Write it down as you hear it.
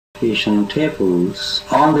multiplication tables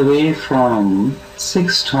all the way from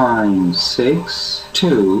 6 times 6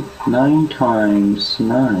 to 9 times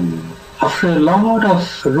 9. After a lot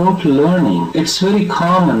of rote learning, it's very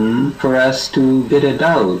common for us to get a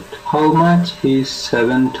doubt. How much is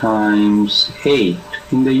 7 times 8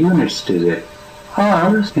 in the units digit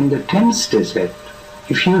or in the tens digit?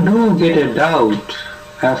 If you do get a doubt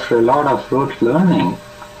after a lot of rote learning,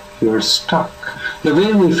 you're stuck. The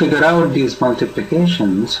way we figure out these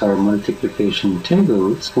multiplications or multiplication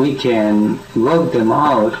tables, we can work them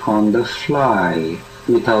out on the fly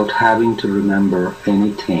without having to remember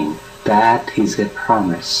anything. That is a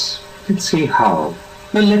promise. Let's see how.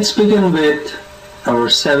 Well, let's begin with our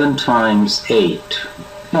 7 times 8.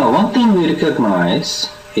 Now, one thing we recognize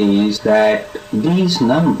is that these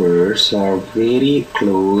numbers are very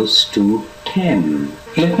close to 10.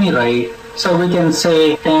 Let me write. So we can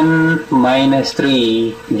say 10 minus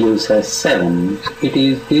 3 gives us 7. It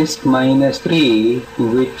is this minus 3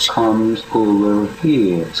 which comes over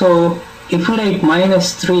here. So if we write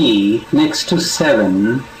minus 3 next to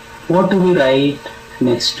 7, what do we write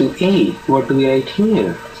next to 8? What do we write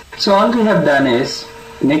here? So all we have done is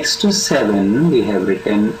next to 7 we have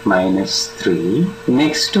written minus 3.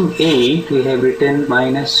 Next to 8 we have written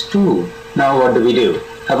minus 2. Now what do we do?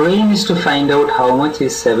 Our aim is to find out how much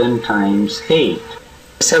is 7 times 8.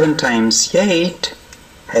 7 times 8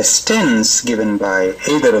 has tens given by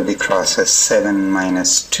either of the crosses 7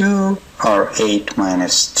 minus 2 or 8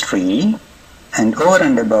 minus 3. And over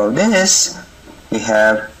and above this, we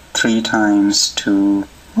have 3 times 2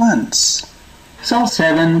 ones. So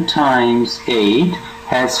 7 times 8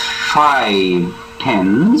 has 5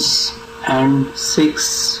 tens and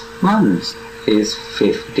 6 ones is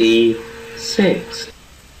 56.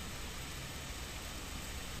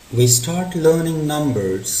 We start learning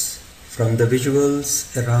numbers from the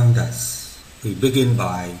visuals around us. We begin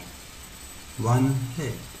by 1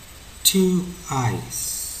 head, 2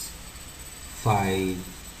 eyes, 5,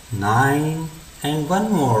 9, and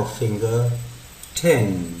one more finger,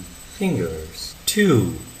 10 fingers,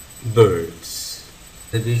 2 birds.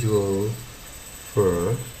 The visual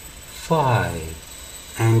for 5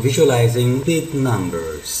 and visualizing big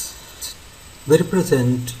numbers. We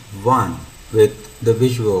represent 1 with the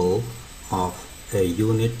visual of a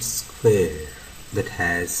unit square that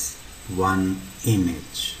has 1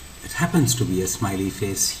 image. It happens to be a smiley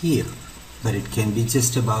face here, but it can be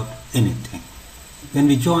just about anything. When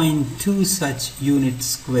we join 2 such unit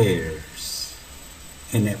squares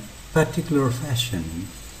in a particular fashion,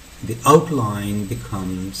 the outline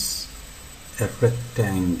becomes a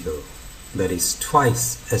rectangle that is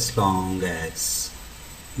twice as long as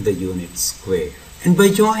the unit square. And by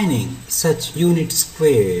joining such unit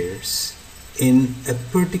squares in a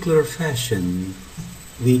particular fashion,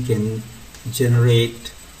 we can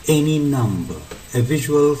generate any number, a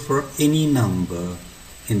visual for any number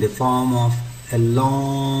in the form of a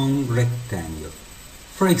long rectangle.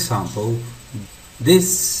 For example,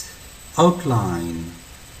 this outline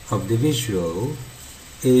of the visual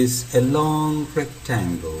is a long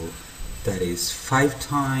rectangle that is 5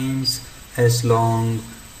 times as long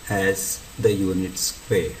as the unit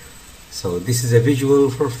square. So this is a visual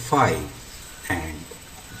for 5, and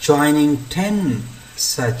joining 10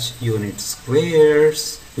 such unit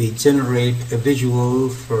squares, we generate a visual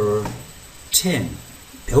for 10,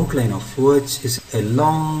 the outline of which is a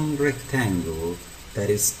long rectangle that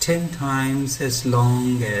is 10 times as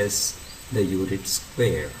long as the unit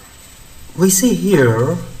square. We see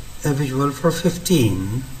here a visual for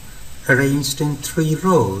 15 arranged in 3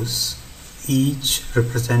 rows, each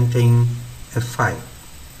representing a 5.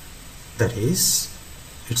 That is,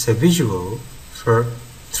 it's a visual for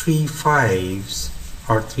 3 5s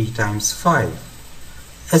or 3 times 5.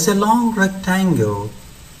 As a long rectangle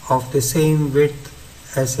of the same width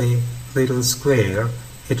as a little square,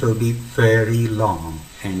 it will be very long.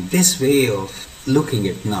 And this way of looking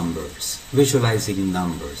at numbers, visualizing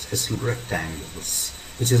numbers as rectangles,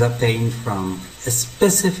 which is obtained from a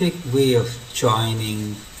specific way of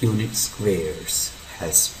joining unit squares,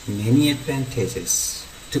 has many advantages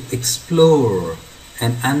to explore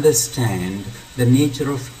and understand the nature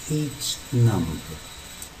of each number.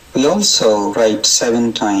 We also write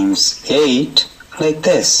 7 times 8 like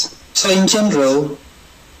this. So in general,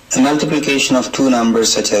 a multiplication of 2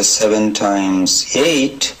 numbers such as 7 times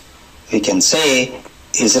 8, we can say,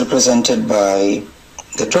 is represented by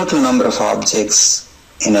the total number of objects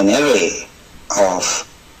in an array of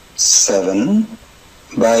 7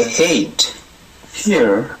 by 8.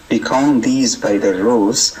 Here we count these by the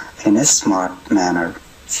rows in a smart manner.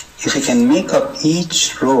 If we can make up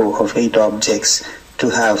each row of 8 objects to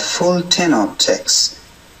have full 10 objects,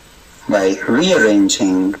 by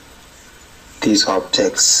rearranging these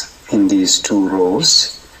objects in these two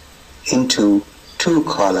rows into two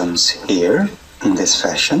columns here in this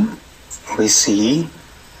fashion. We see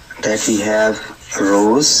that we have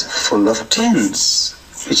rows full of tens,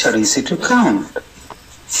 which are easy to count.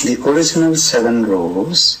 The original 7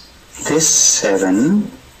 rows, this 7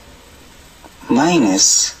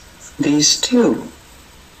 minus these 2.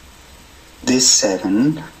 This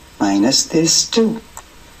 7 minus this 2.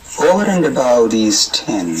 Over and above these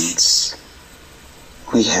tens,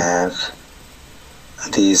 we have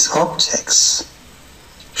these objects,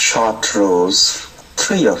 short rows,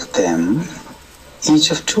 3 of them,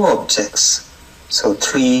 each of 2 objects, so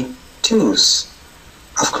 3 2s.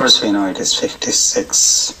 Of course we know it is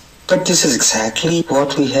 56. But this is exactly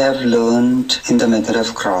what we have learned in the method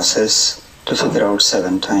of crosses to figure out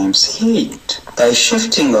 7 times 8. By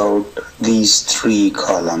shifting out these 3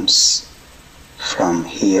 columns from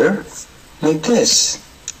here like this,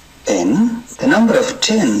 then the number of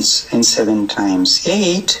tens in 7 times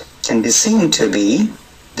 8 can be seen to be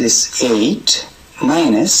this 8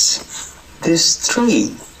 minus this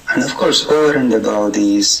 3. And of course, over and above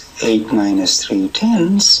these 8 minus 3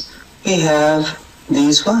 tens, we have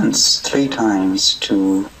these ones, 3 times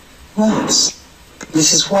 2 ones.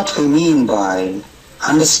 This is what we mean by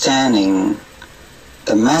understanding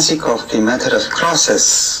the magic of the method of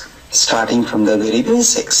crosses, starting from the very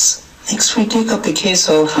basics. Next, we take up the case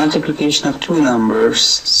of multiplication of 2 numbers,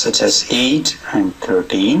 such as 8 and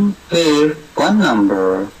 13, where one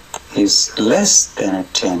number is less than a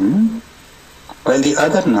 10, while the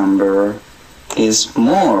other number is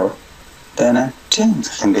more than a 10.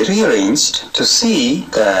 It can be rearranged to see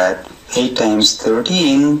that 8 times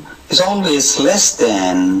 13 is always less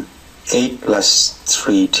than 8 plus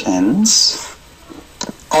 3 tens,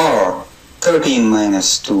 or 13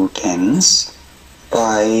 minus 2 tens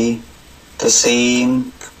by the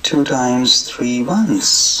same 2 times 3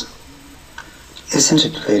 ones. Isn't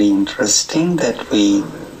it very interesting that we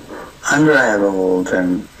unravel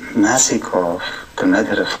the magic of the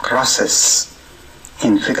method of crosses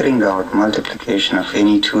in figuring out multiplication of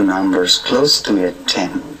any 2 numbers close to a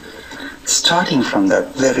 10, starting from the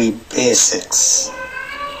very basics,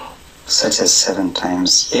 such as 7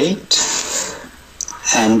 times 8,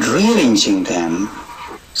 and rearranging them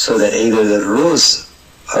so that either the rows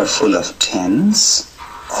are full of tens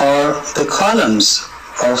or the columns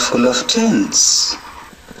are full of tens,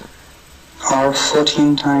 or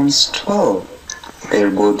 14 times 12, where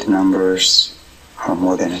both numbers are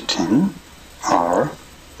more than a 10, or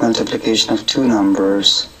multiplication of 2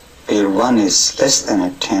 numbers where one is less than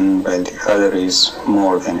a 10 while the other is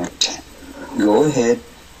more than a 10. Go ahead,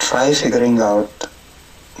 try figuring out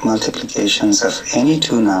multiplications of any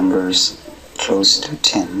 2 numbers close to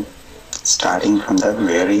 10, starting from the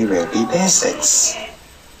very, very basics,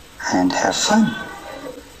 and have fun.